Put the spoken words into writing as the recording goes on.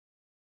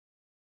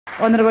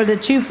Honourable the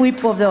Chief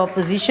Whip of the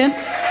Opposition.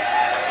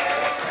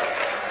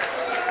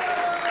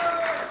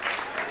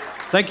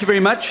 Thank you very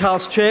much,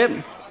 House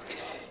Chair.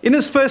 In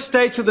his first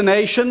State of the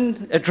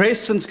Nation address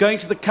since going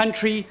to the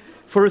country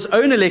for his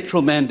own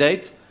electoral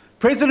mandate,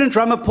 President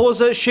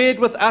Ramaphosa shared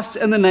with us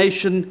and the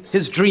nation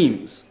his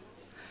dreams.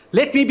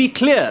 Let me be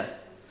clear,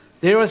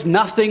 there is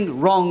nothing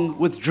wrong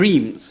with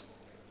dreams,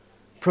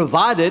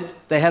 provided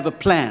they have a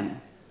plan.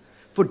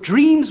 For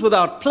dreams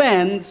without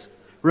plans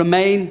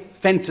remain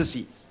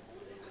fantasies.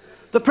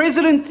 The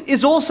President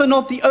is also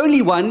not the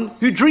only one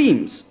who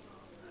dreams.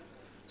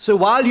 So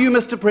while you,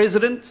 Mr.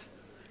 President,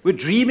 were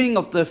dreaming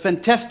of the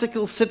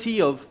fantastical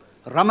city of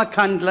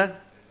Ramakandla,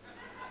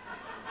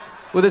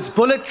 with its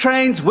bullet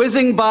trains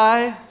whizzing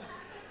by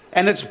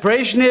and its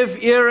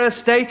Brezhnev-era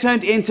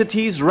state-owned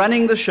entities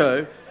running the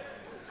show,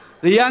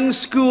 the young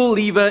school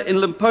leaver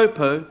in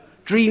Limpopo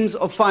dreams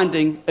of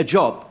finding a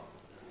job.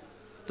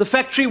 The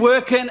factory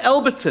worker in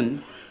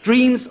Alberton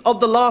dreams of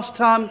the last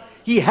time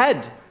he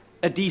had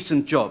a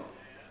decent job.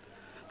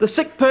 The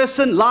sick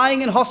person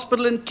lying in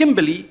hospital in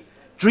Kimberley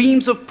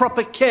dreams of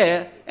proper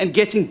care and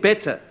getting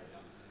better.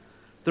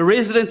 The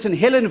resident in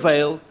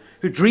Helenvale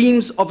who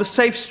dreams of a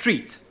safe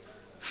street,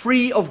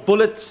 free of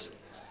bullets,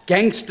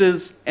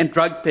 gangsters and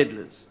drug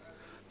peddlers.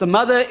 The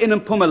mother in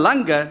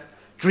Mpumalanga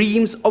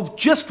dreams of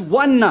just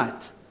one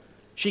night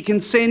she can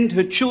send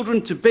her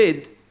children to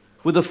bed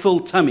with a full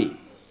tummy.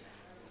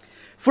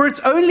 For it's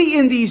only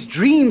in these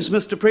dreams,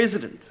 Mr.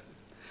 President,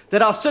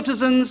 that our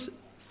citizens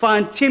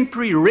find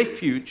temporary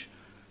refuge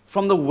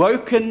from the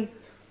woken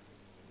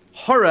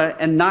horror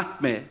and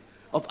nightmare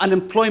of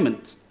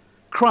unemployment,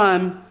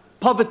 crime,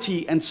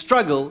 poverty and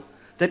struggle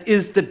that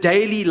is the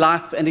daily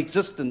life and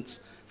existence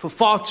for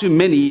far too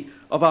many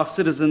of our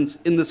citizens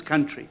in this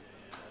country.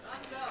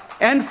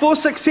 And for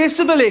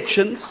successive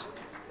elections,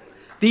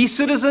 these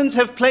citizens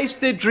have placed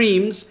their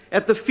dreams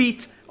at the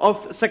feet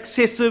of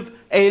successive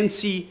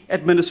ANC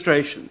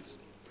administrations.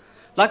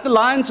 Like the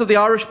lines of the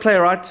Irish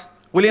playwright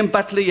William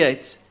Butler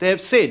Yeats, they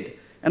have said,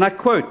 and I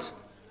quote,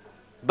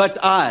 "But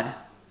I,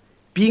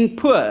 being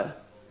poor,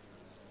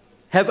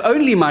 have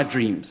only my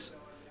dreams.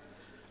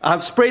 I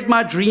have spread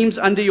my dreams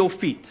under your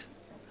feet.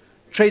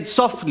 Tread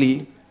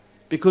softly,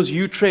 because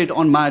you tread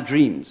on my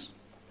dreams."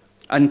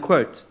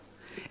 Unquote.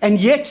 And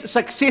yet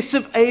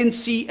successive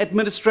ANC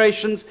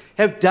administrations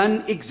have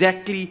done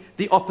exactly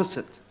the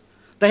opposite.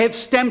 They have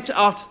stamped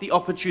out the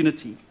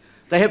opportunity.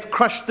 They have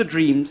crushed the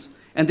dreams,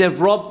 and they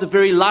have robbed the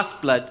very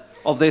lifeblood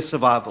of their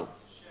survival.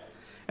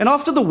 And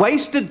after the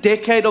wasted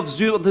decade of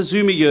the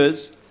Zuma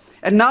years,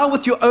 and now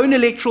with your own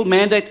electoral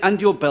mandate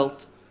under your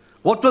belt,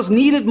 what was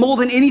needed more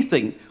than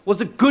anything was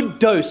a good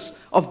dose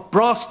of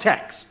brass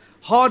tacks,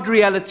 hard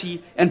reality,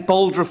 and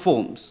bold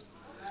reforms.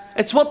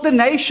 It's what the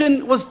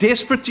nation was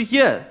desperate to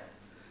hear.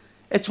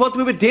 It's what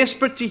we were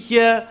desperate to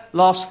hear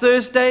last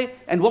Thursday,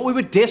 and what we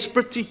were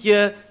desperate to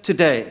hear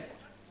today.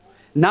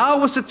 Now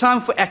was the time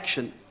for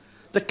action,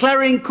 the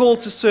clarion call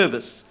to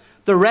service,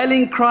 the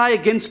rallying cry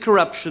against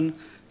corruption,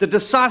 the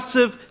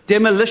decisive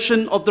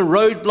demolition of the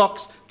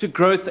roadblocks to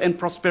growth and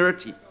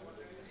prosperity.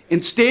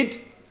 Instead,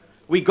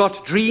 we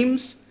got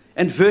dreams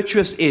and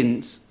virtuous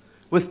ends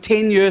with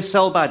 10-year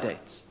sell-by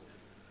dates.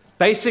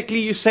 Basically,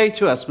 you say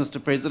to us,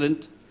 Mr.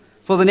 President,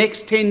 for the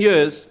next 10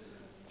 years,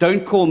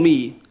 don't call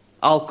me,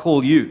 I'll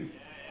call you.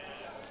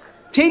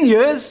 10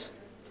 years?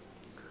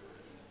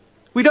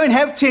 We don't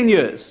have 10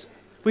 years.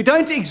 We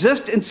don't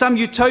exist in some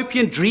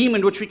utopian dream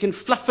in which we can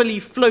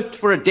fluffily float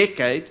for a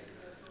decade.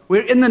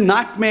 We're in the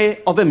nightmare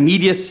of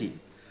immediacy.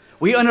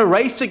 We're in a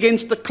race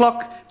against the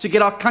clock to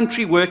get our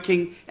country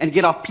working and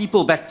get our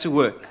people back to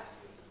work.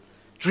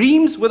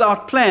 Dreams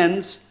without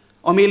plans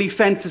are merely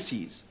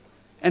fantasies.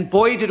 And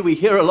boy, did we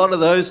hear a lot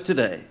of those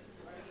today.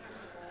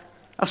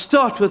 I'll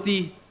start with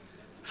the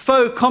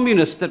faux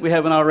communist that we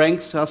have in our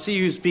ranks. I see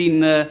who's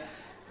been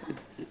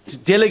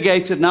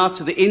delegated now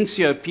to the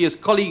NCOP. His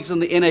colleagues in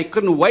the NA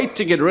couldn't wait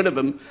to get rid of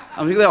him.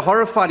 I think they're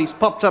horrified he's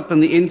popped up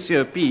in the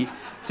NCOP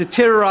to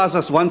terrorize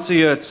us once a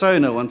year at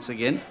SONA once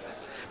again.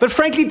 But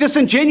frankly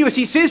disingenuous.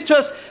 He says to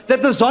us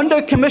that the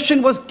Zondo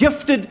Commission was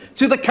gifted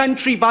to the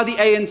country by the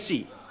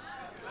ANC.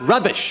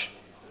 Rubbish.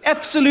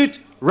 Absolute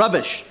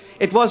rubbish.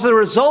 It was a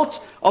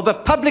result of a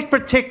public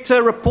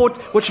protector report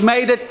which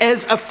made it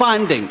as a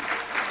finding.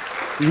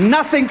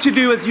 Nothing to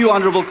do with you,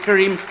 Honourable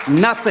Karim,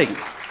 nothing.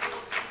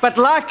 But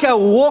like a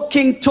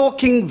walking,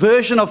 talking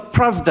version of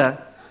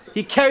Pravda,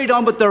 he carried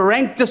on with the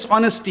rank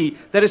dishonesty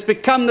that has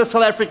become the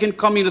South African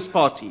Communist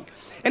Party.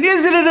 And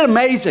isn't it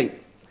amazing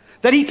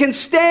that he can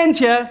stand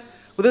here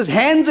with his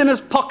hands in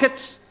his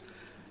pockets,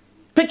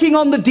 picking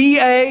on the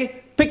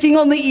DA, picking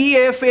on the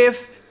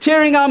EFF,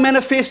 tearing our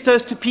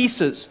manifestos to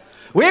pieces.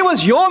 Where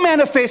was your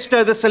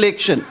manifesto this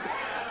election?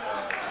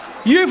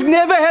 You've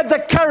never had the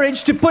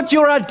courage to put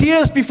your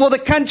ideas before the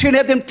country and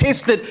have them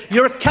tested.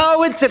 You're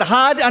cowards that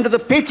hide under the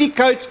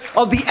petticoat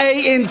of the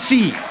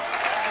ANC.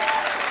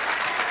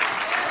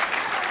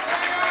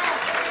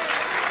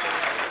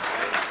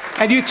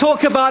 And you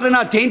talk about an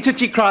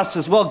identity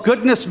crisis. Well,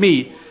 goodness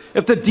me,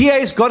 If the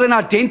DA's got an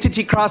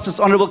identity crisis,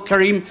 Honorable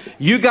Karim,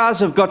 you guys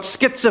have got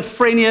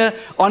schizophrenia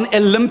on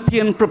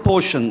Olympian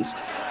proportions.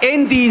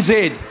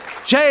 NDZ,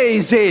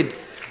 JZ,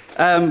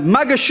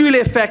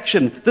 Magashule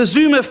faction, the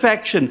Zuma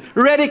faction,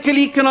 radical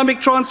economic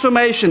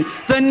transformation,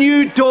 the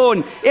New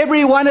Dawn,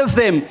 every one of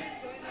them.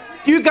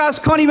 You guys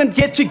can't even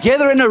get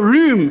together in a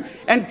room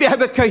and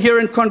have a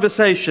coherent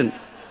conversation.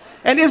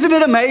 And isn't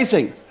it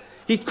amazing?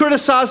 He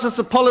criticizes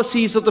the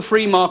policies of the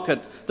free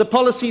market, the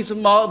policies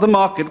of the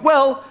market.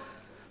 Well,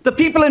 the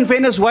people in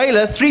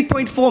Venezuela,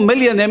 3.4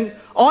 million of them,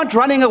 aren't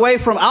running away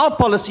from our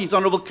policies,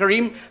 Honorable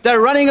Karim. They're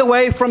running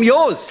away from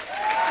yours.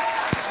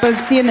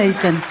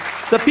 Steenhuisen.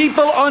 The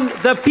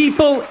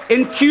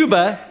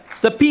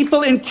people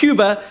in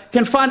Cuba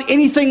can find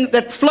anything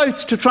that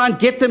floats to try and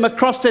get them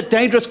across that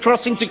dangerous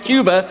crossing to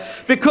Cuba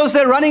because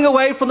they're running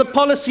away from the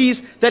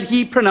policies that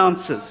he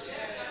pronounces.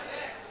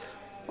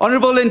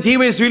 Honorable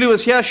Lindiwe Zulu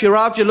was here. She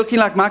arrived. You're looking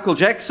like Michael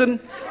Jackson.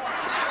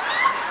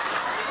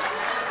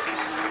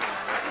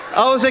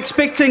 I was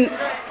expecting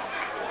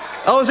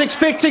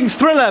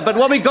Thriller, but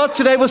what we got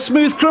today was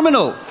Smooth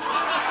Criminal.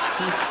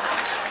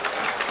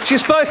 She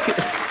spoke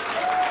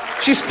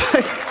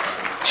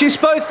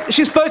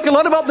a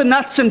lot about the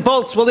nuts and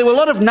bolts. Well, there were a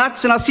lot of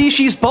nuts, and I see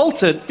she's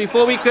bolted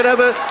before we could have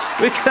a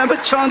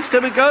chance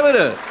to have a go at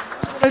her.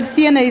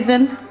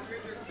 Steenhuisen,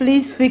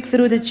 please speak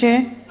through the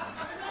chair.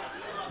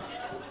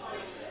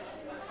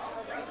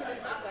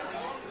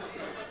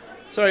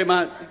 Sorry,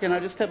 can I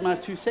just have my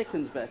 2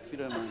 seconds back, if you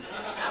don't mind?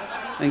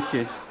 Thank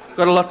you.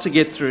 Got a lot to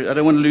get through. I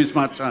don't want to lose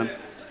my time.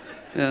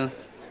 Yeah.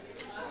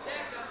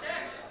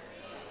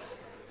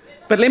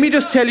 But let me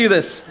just tell you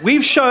this.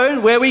 We've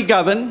shown where we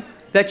govern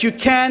that you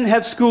can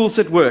have schools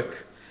that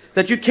work,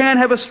 that you can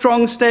have a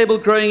strong, stable,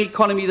 growing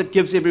economy that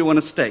gives everyone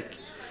a stake,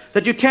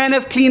 that you can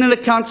have clean and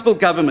accountable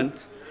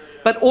government.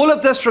 But all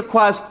of this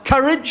requires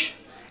courage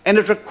and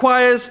it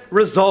requires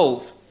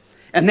resolve.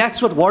 And that's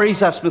what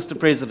worries us, Mr.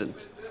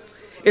 President.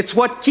 It's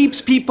what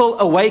keeps people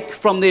awake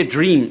from their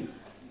dream.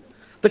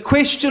 The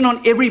question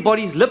on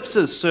everybody's lips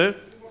is, sir,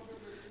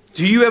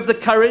 do you have the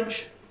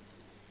courage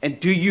and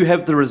do you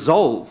have the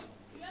resolve?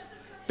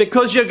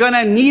 Because you're going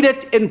to need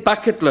it in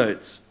bucket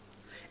loads.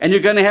 And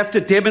you're going to have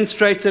to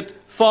demonstrate it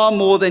far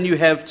more than you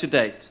have to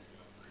date.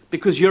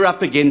 Because you're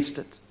up against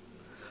it.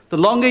 The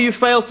longer you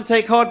fail to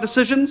take hard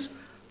decisions,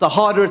 the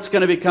harder it's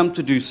going to become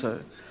to do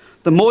so.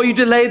 The more you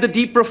delay the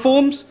deep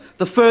reforms,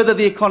 the further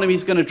the economy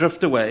is going to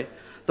drift away.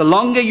 The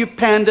longer you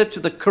pander to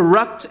the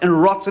corrupt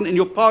and rotten in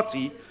your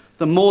party,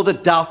 the more the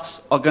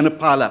doubts are going to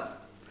pile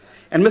up.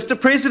 And Mr.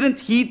 President,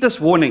 heed this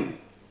warning.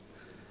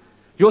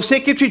 Your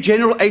Secretary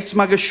General Ace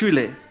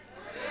Magashule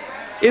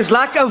is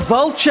like a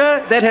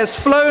vulture that has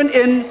flown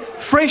in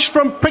fresh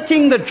from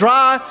pricking the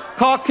dry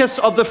carcass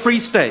of the Free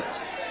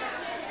State.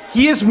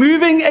 He is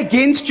moving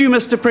against you,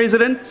 Mr.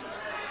 President.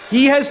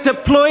 He has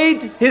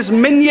deployed his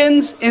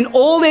minions in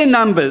all their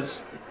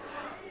numbers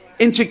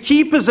into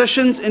key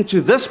positions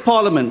into this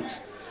Parliament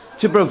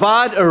to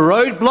provide a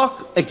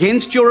roadblock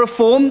against your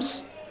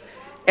reforms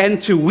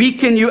and to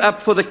weaken you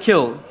up for the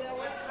kill.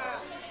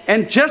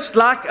 And just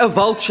like a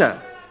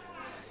vulture,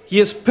 he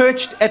is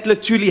perched at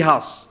Luthuli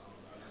House,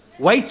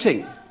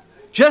 waiting,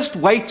 just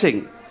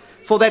waiting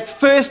for that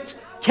first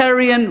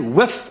carrion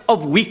whiff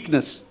of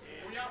weakness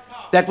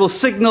that will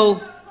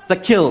signal the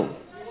kill.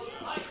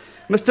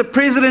 Mr.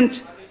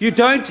 President, you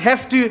don't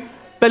have to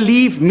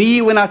believe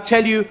me when I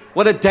tell you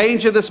what a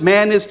danger this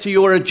man is to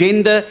your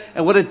agenda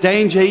and what a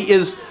danger he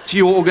is to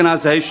your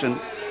organization.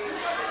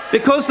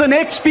 Because the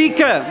next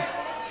speaker,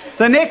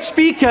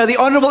 the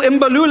Honorable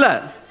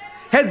Mbalula,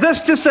 had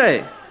this to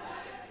say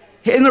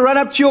in the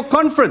run-up to your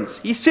conference.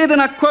 He said,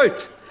 and I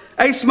quote,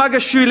 Ace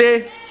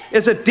Magashule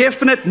is a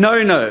definite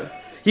no-no.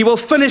 He will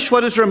finish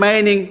what is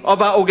remaining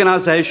of our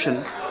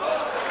organization.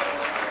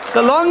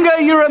 The longer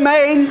you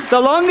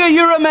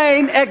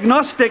remain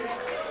agnostic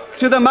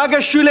to the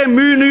Magashule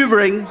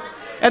maneuvering,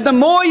 and the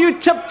more you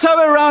tiptoe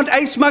around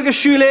Ace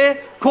Magashule,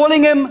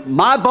 calling him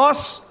my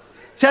boss,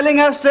 telling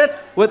us that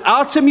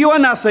without him you are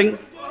nothing,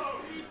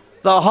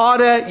 the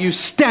harder you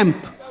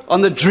stamp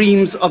on the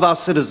dreams of our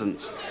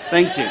citizens.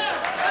 Thank you.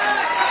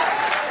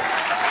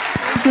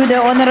 To the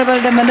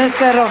Honorable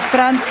Minister of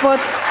Transport.